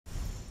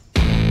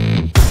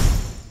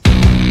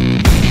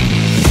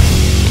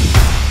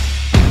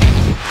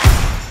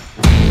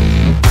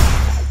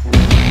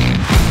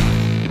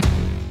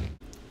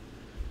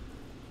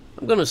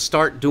going to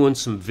start doing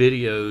some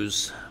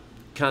videos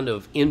kind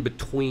of in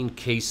between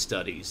case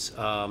studies,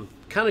 kind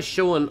of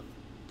showing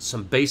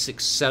some basic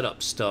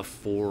setup stuff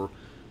for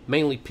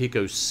mainly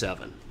Pico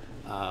 7.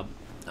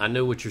 I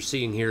know what you're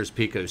seeing here is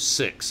Pico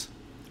 6,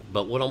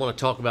 but what I want to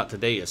talk about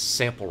today is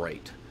sample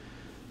rate.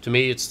 To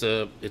me, it's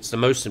the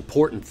most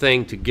important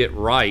thing to get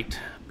right,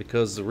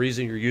 because the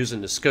reason you're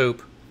using the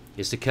scope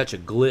is to catch a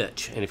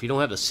glitch, and if you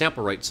don't have the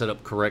sample rate set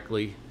up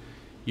correctly,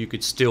 you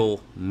could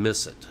still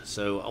miss it.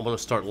 So I want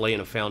to start laying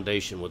a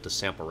foundation with the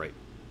sample rate.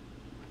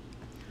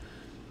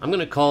 I'm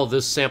going to call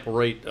this sample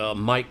rate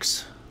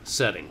Mike's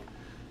setting,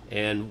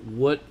 and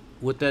what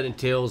that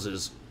entails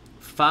is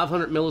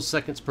 500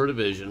 milliseconds per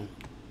division,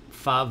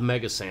 5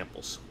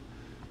 megasamples.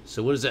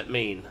 So what does that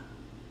mean?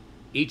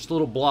 Each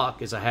little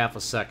block is a half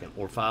a second,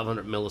 or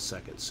 500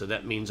 milliseconds. So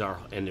that means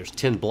and there's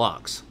 10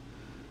 blocks.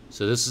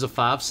 So this is a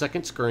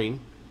 5-second screen.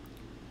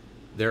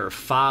 There are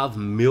 5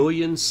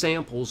 million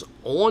samples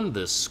on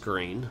this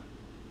screen,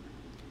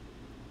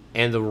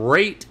 and the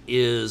rate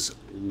is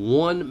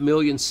 1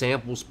 million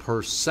samples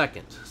per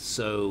second.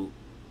 So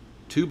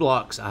 2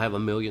 blocks, I have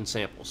 1 million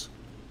samples.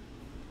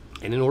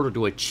 And in order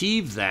to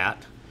achieve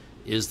that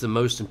is the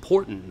most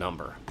important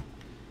number,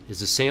 is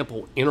the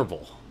sample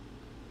interval,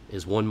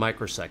 is 1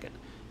 microsecond.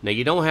 Now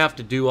you don't have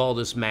to do all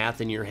this math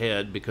in your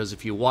head, because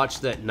if you watch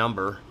that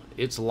number,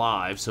 it's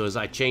live. So as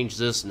I change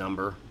this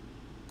number,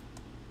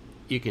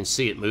 you can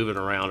see it moving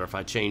around, or if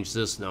I change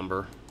this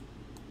number,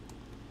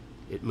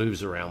 it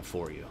moves around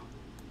for you.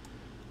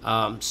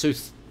 So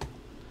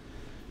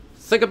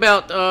think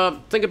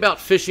about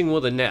fishing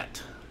with a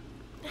net.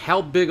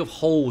 How big of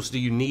holes do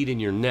you need in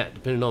your net,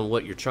 depending on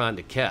what you're trying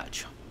to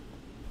catch?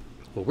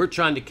 Well, we're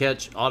trying to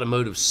catch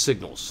automotive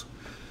signals.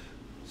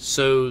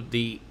 So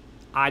the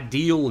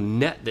ideal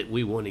net that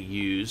we want to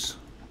use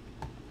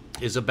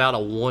is about a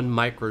 1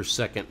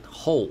 microsecond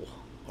hole,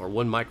 or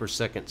 1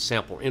 microsecond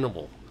sample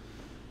interval.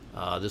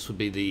 This would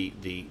be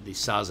the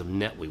size of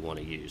net we want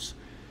to use.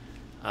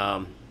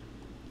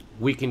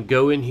 We can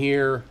go in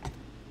here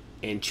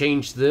and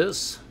change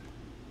this,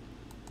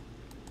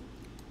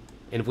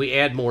 and if we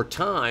add more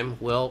time,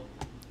 well,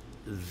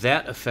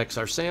 that affects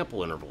our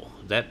sample interval.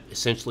 That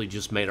essentially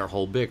just made our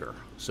hole bigger,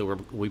 so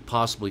we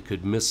possibly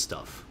could miss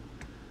stuff.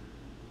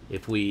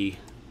 If we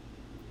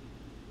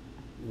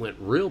went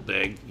real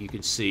big, you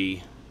can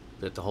see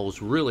that the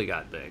holes really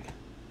got big.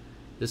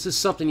 This is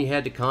something you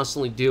had to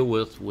constantly deal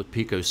with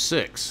Pico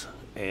 6,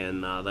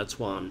 and that's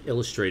why I'm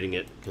illustrating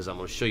it, because I'm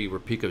going to show you where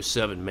Pico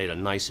 7 made a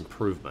nice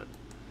improvement.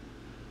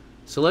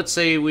 So let's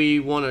say we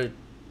want to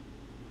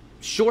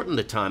shorten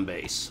the time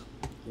base.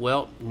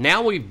 Well,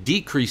 now we've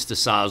decreased the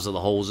size of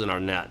the holes in our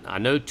net. I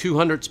know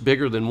 200's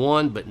bigger than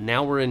 1, but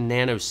now we're in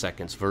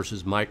nanoseconds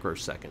versus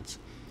microseconds.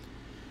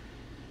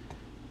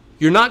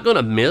 You're not going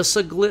to miss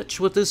a glitch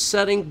with this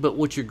setting, but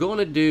what you're going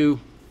to do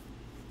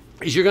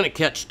is you're going to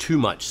catch too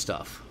much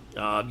stuff.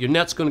 Your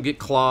net's going to get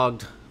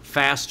clogged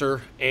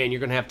faster, and you're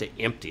going to have to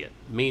empty it,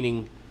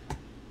 meaning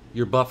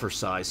your buffer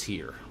size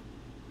here.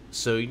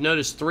 So you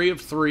notice 3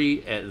 of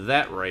 3 at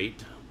that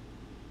rate,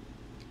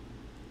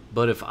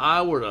 but if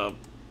I were to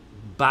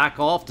back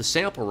off the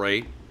sample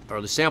rate,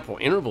 or the sample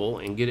interval,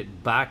 and get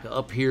it back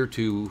up here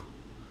to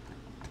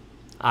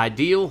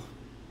ideal,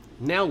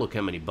 now look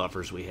how many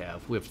buffers we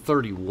have. We have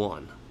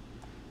 31,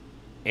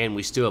 and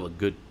we still have a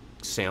good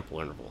sample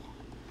interval.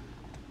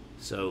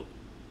 So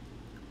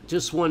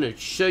just want to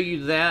show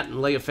you that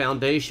and lay a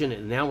foundation,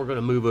 and now we're going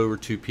to move over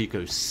to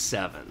Pico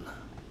 7.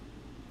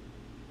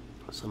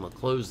 So I'm going to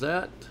close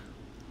that,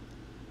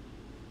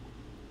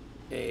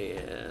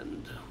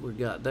 and we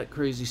got that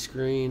crazy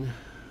screen,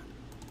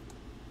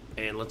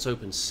 and let's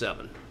open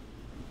 7.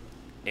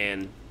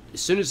 And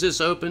as soon as this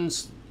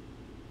opens,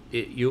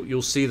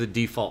 you'll see the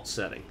default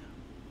setting.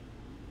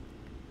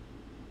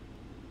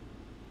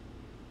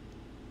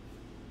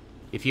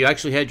 If you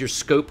actually had your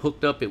scope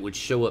hooked up, it would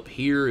show up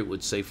here. It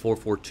would say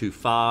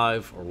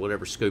 4425 or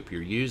whatever scope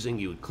you're using.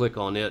 You would click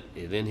on it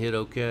and then hit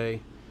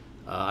OK.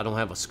 I don't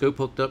have a scope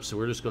hooked up, so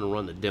we're just going to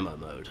run the demo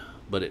mode.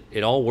 But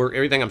it all works.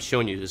 Everything I'm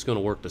showing you is going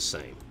to work the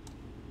same.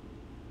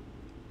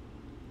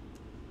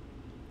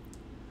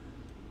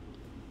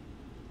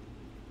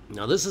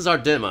 Now this is our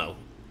demo.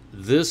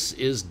 This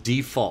is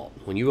default.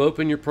 When you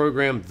open your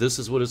program, this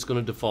is what it's going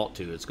to default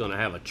to. It's going to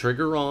have a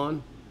trigger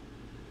on.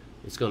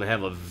 It's going to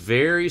have a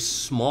very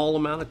small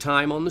amount of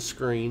time on the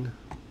screen,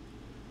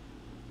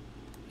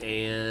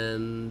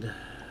 and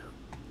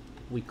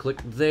we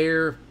click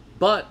there,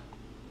 but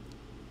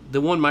the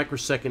 1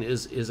 microsecond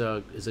is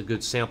a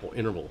good sample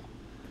interval.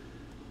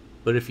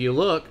 But if you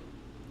look,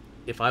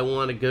 if I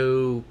want to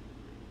go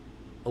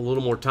a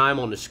little more time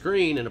on the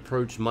screen and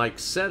approach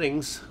Mike's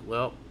settings,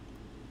 well,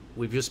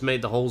 we've just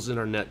made the holes in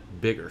our net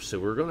bigger, so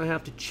we're going to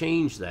have to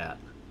change that.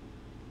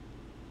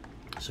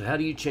 So how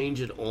do you change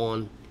it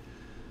on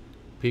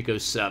Pico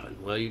 7?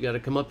 Well, you got to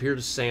come up here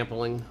to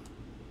sampling,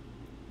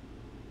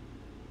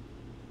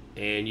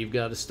 and you've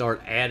got to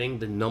start adding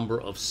the number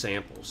of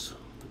samples,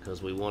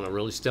 because we want to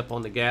really step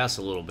on the gas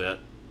a little bit.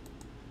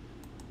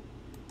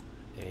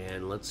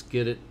 And let's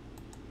get it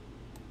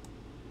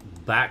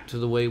back to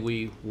the way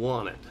we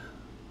want it.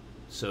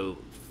 So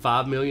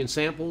 5 million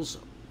samples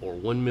or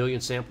 1 million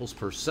samples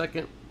per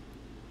second.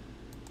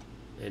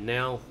 And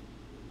now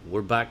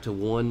we're back to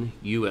 1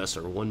 US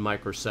or 1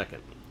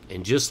 microsecond.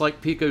 And just like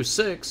Pico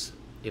 6,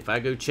 if I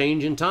go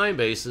change in time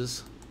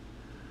bases,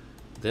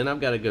 then I've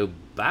got to go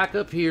back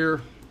up here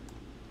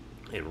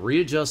and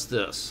readjust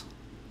this.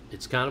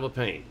 It's kind of a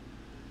pain.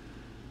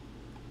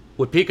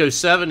 What Pico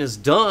 7 has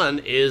done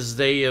is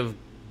they have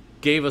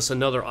gave us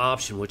another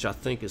option, which I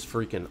think is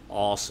freaking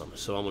awesome.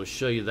 So I'm going to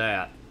show you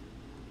that.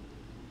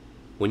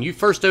 When you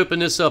first open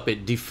this up,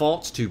 it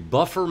defaults to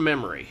buffer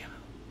memory.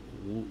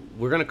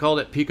 We're going to call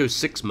that Pico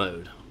 6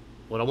 mode.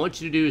 What I want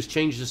you to do is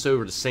change this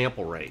over to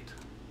sample rate.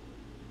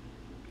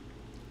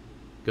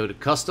 Go to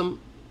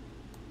custom.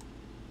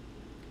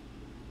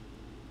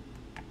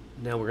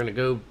 Now we're going to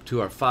go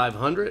to our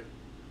 500.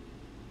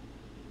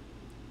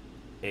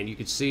 And you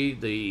can see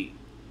the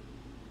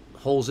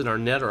holes in our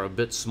net are a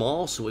bit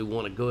small, so we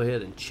want to go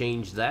ahead and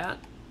change that.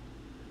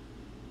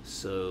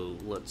 So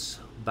let's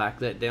back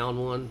that down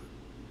one.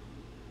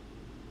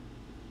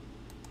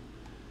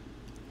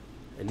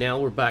 And now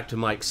we're back to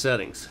mic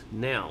settings.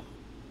 Now,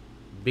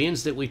 being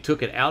that we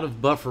took it out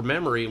of buffer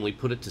memory and we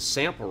put it to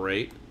sample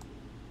rate,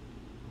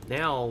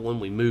 now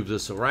when we move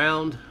this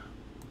around,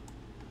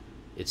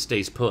 it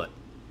stays put.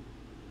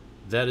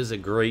 That is a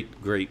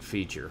great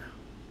feature.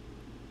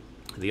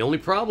 The only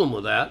problem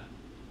with that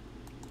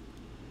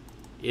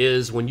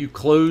is when you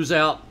close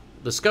out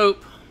the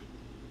scope,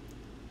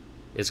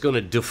 it's going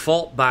to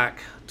default back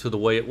to the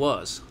way it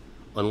was,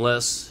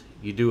 unless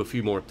you do a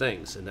few more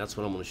things, and that's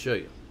what I'm going to show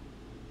you.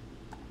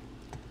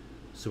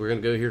 So we're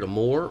going to go here to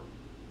more.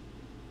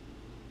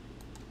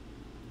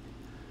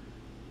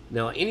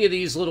 Now any of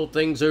these little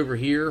things over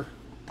here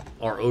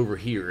are over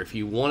here. If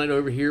you want it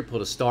over here,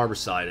 put a star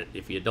beside it.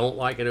 If you don't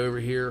like it over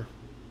here,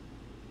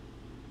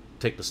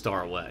 take the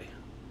star away.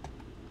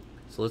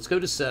 So let's go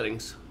to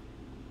settings.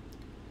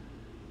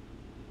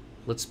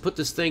 Let's put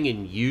this thing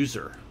in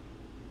user.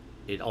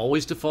 It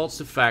always defaults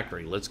to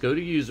factory. Let's go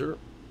to user.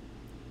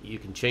 You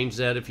can change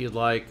that if you'd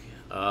like.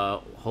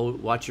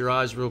 Watch your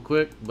eyes real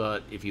quick,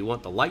 but if you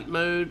want the light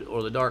mode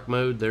or the dark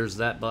mode, there's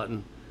that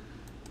button.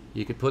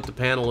 You could put the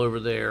panel over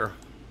there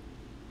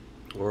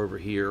or over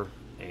here,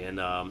 and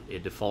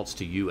it defaults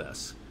to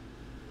US.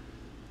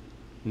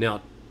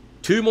 Now,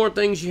 2 more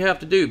things you have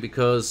to do,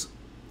 because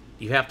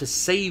you have to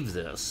save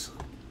this.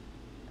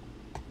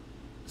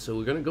 So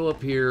we're going to go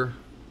up here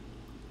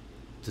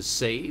to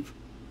save.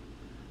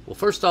 Well,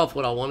 first off,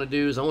 what I want to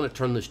do is I want to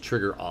turn this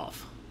trigger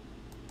off,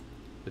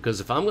 because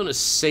if I'm going to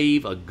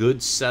save a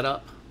good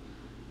setup,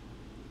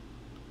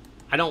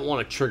 I don't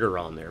want a trigger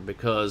on there,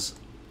 because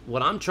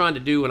what I'm trying to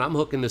do when I'm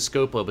hooking this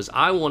scope up is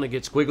I want to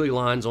get squiggly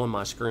lines on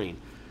my screen.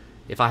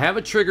 If I have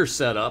a trigger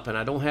set up and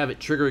I don't have it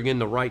triggering in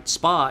the right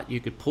spot,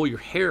 you could pull your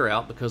hair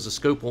out because the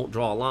scope won't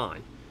draw a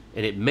line,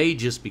 and it may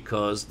just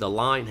because the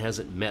line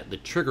hasn't met the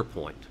trigger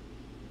point.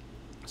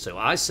 So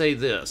I say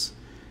this: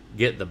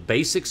 get the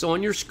basics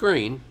on your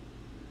screen,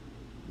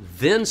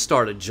 then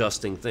start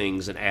adjusting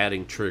things and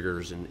adding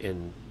triggers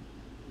and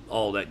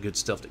all that good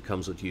stuff that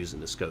comes with using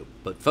the scope.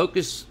 But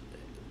focus,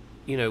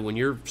 you know, when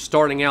you're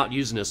starting out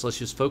using this, let's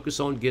just focus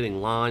on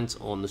getting lines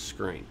on the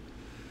screen.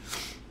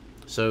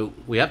 So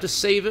we have to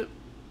save it.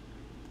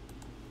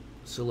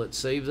 So let's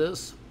save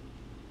this.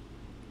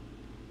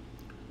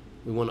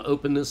 We want to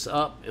open this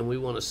up and we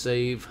want to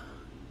save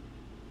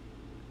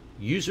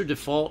user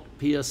default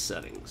PS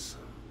settings.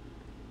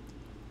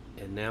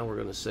 And now we're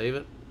going to save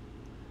it.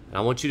 And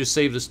I want you to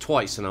save this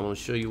twice, and I'm going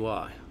to show you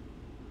why.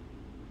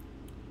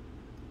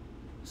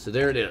 So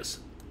there it is.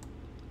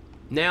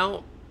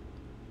 Now,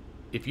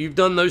 if you've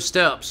done those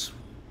steps,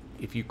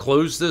 if you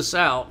close this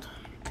out,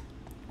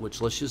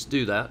 which let's just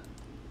do that,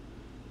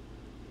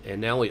 and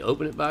now we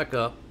open it back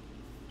up,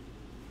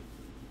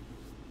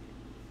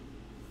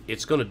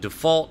 it's going to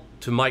default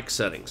to mic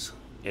settings.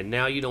 And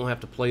now you don't have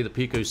to play the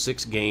Pico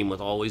 6 game with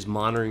always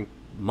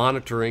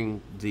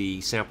monitoring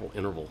the sample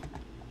interval.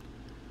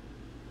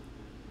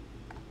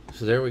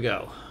 So there we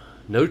go.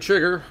 No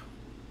trigger.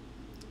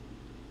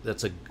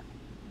 That's a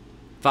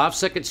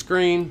 5-second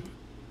screen,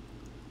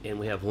 and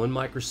we have 1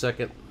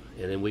 microsecond,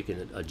 and then we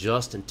can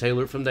adjust and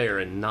tailor it from there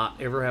and not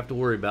ever have to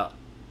worry about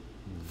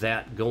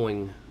that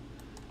going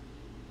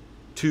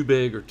too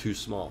big or too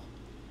small.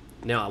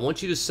 Now I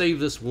want you to save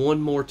this one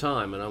more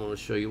time, and I'm going to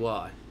show you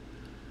why.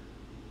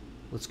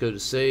 Let's go to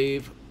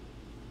save.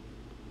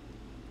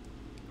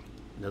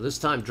 Now this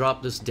time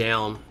drop this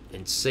down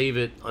and save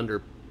it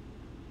under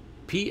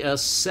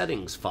PS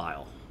settings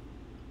file.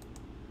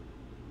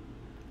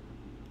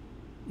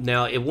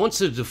 Now it wants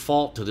to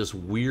default to this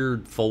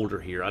weird folder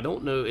here. I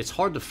don't know, it's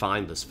hard to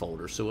find this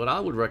folder. So what I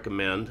would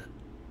recommend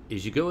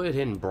is you go ahead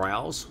and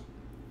browse.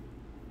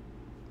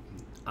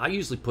 I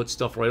usually put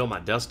stuff right on my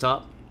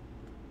desktop,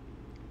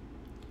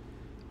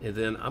 and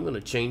then I'm going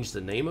to change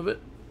the name of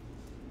it.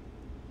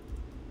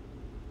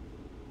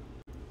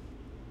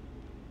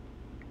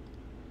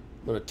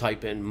 I'm going to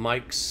type in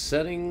mic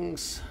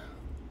settings.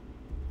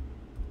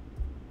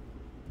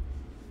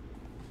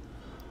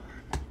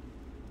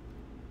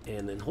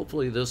 And then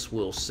hopefully this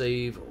will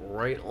save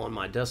right on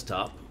my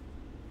desktop.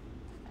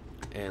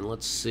 And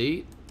let's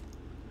see.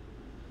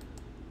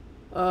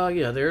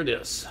 Yeah, there it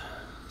is.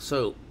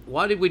 So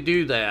why did we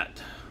do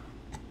that?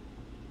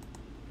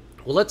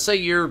 Well, let's say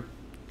you're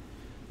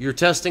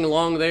testing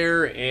along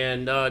there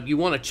and you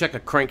want to check a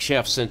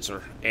crankshaft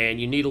sensor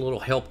and you need a little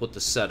help with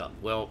the setup.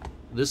 Well,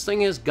 this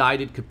thing has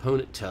guided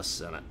component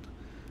tests in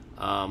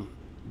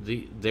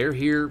it. They're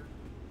here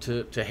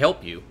to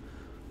help you.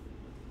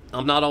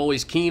 I'm not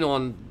always keen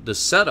on the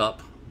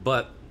setup,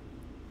 but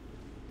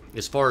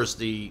as far as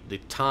the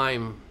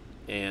time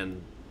and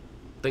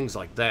things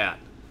like that.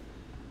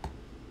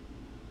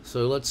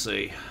 So let's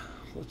see.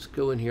 Let's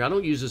go in here. I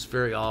don't use this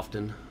very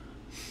often.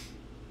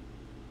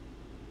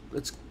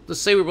 Let's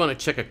say we're going to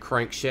check a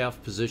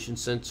crankshaft position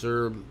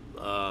sensor.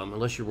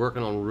 Unless you're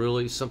working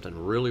on something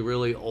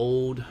really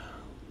old,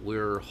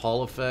 we're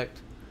Hall effect,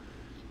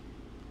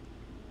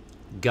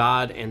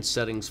 guide and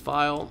settings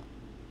file.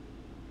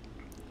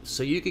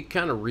 So you could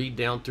kind of read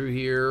down through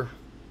here.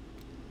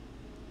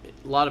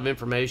 A lot of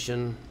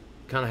information,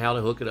 kind of how to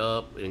hook it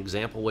up, an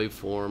example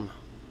waveform.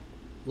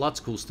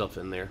 Lots of cool stuff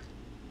in there.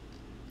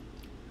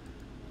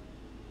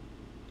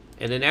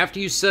 And then after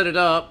you set it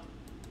up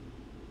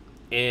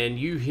and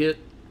you hit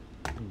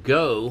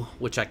go,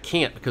 which I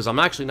can't because I'm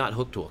actually not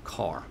hooked to a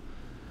car,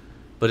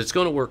 but it's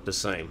going to work the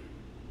same.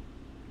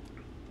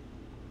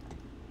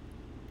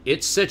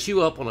 It sets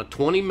you up on a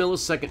 20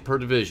 millisecond per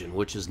division,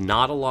 which is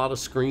not a lot of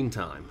screen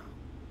time.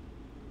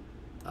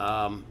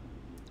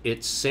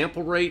 Its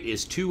sample rate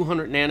is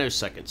 200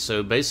 nanoseconds,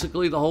 so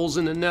basically the holes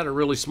in the net are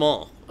really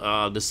small.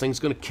 This thing's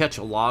going to catch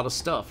a lot of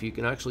stuff. You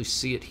can actually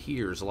see it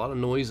here. There's a lot of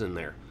noise in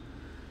there.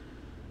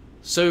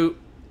 So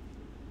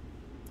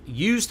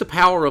use the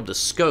power of the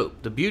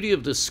scope. The beauty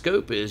of this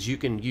scope is you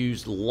can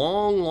use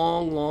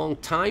long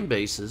time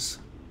bases,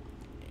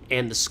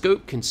 and the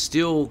scope can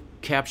still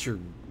capture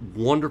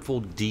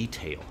wonderful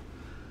detail.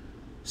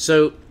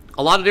 So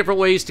a lot of different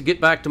ways to get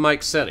back to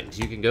mic settings.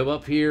 You can go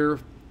up here.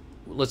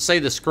 Let's say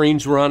the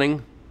screen's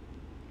running.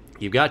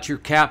 You've got your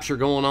capture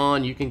going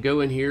on. You can go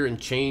in here and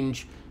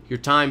change your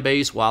time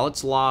base while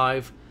it's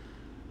live.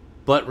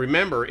 But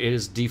remember, it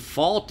is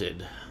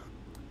defaulted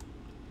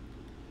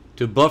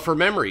to buffer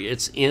memory.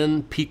 It's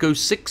in Pico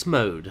 6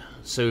 mode.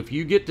 So if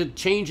you get to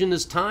changing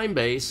this time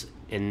base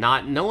and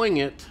not knowing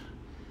it,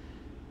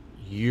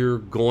 you're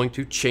going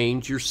to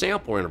change your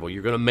sample interval.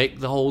 You're going to make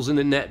the holes in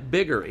the net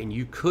bigger, and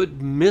you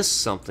could miss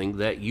something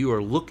that you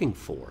are looking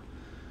for.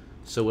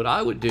 So what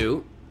I would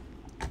do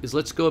is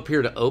let's go up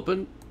here to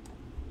open.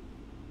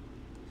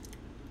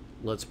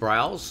 Let's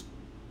browse.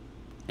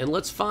 And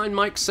let's find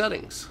mic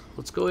settings.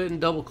 Let's go ahead and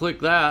double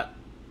click that.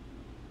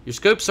 Your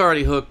scope's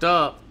already hooked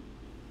up.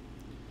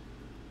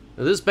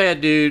 Now this bad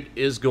dude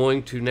is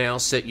going to now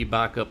set you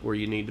back up where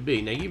you need to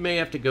be. Now you may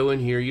have to go in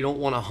here. You don't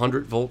want a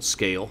 100-volt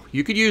scale.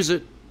 You could use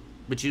it,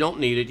 but you don't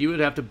need it. You would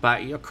have to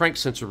back. A crank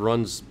sensor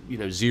runs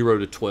 0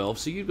 to 12,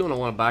 so you're going to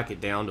want to back it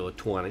down to a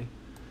 20.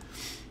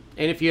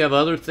 And if you have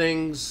other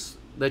things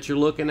that you're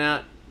looking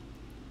at,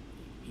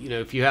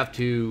 if you have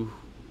to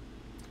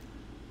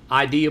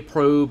ID a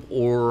probe,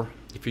 or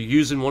if you're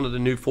using one of the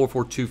new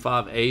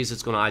 4425As,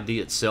 it's going to ID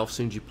itself as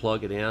soon as you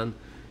plug it in.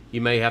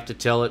 You may have to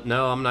tell it,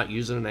 no, I'm not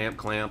using an amp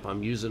clamp.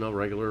 I'm using a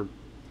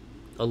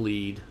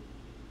lead.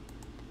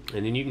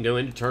 And then you can go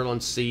in to turn on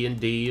C and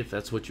D if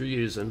that's what you're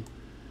using.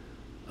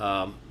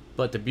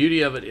 But the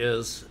beauty of it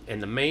is,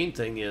 and the main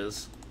thing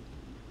is,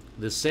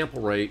 this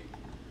sample rate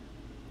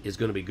is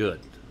going to be good.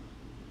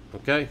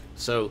 Okay?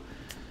 So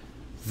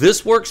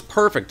this works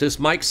perfect. This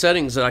mic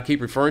settings that I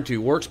keep referring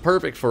to works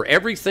perfect for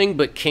everything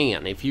but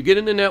CAN. If you get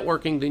into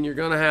networking, then you're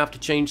going to have to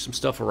change some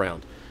stuff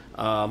around.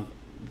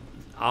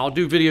 I'll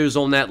do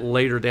videos on that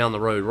later down the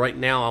road. Right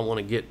now, I want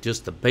to get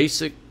just the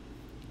basic,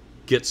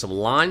 get some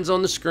lines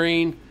on the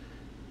screen,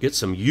 get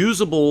some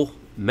usable,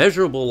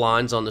 measurable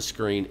lines on the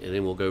screen, and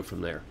then we'll go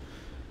from there.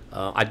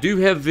 I do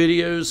have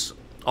videos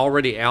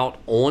already out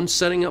on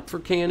setting up for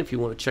CAN. If you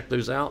want to check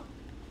those out,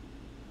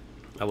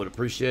 I would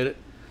appreciate it.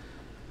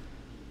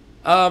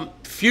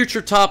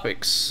 Future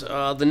topics.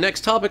 The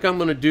next topic I'm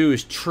going to do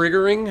is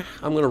triggering.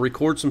 I'm going to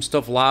record some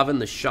stuff live in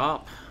the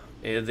shop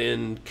and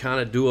then kind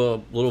of do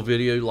a little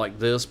video like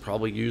this,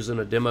 probably using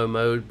a demo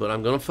mode, but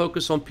I'm going to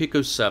focus on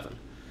Pico 7.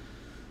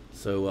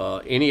 So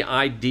any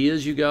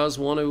ideas you guys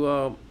want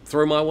to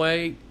throw my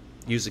way,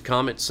 use the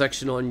comment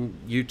section on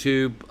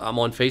YouTube. I'm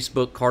on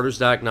Facebook, Carter's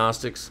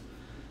Diagnostics.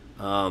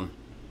 I'm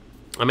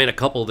in a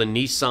couple of the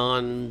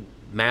Nissan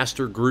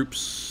master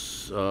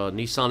groups,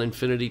 Nissan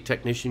Infinity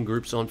technician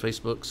groups on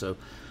Facebook, so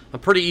I'm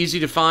pretty easy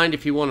to find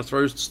if you want to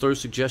throw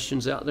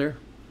suggestions out there.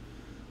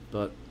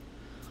 But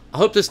I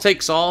hope this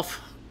takes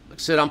off. Like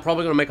I said, I'm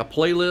probably going to make a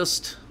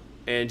playlist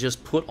and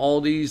just put all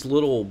these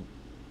little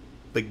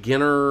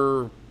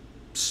beginner,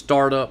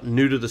 startup,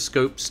 new to the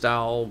scope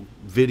style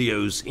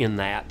videos in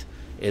that,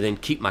 and then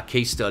keep my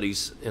case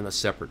studies in a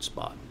separate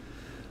spot.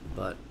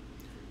 But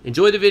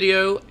enjoy the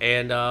video,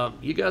 and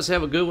you guys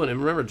have a good one. And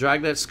remember,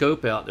 drag that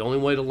scope out. The only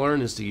way to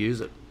learn is to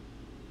use it.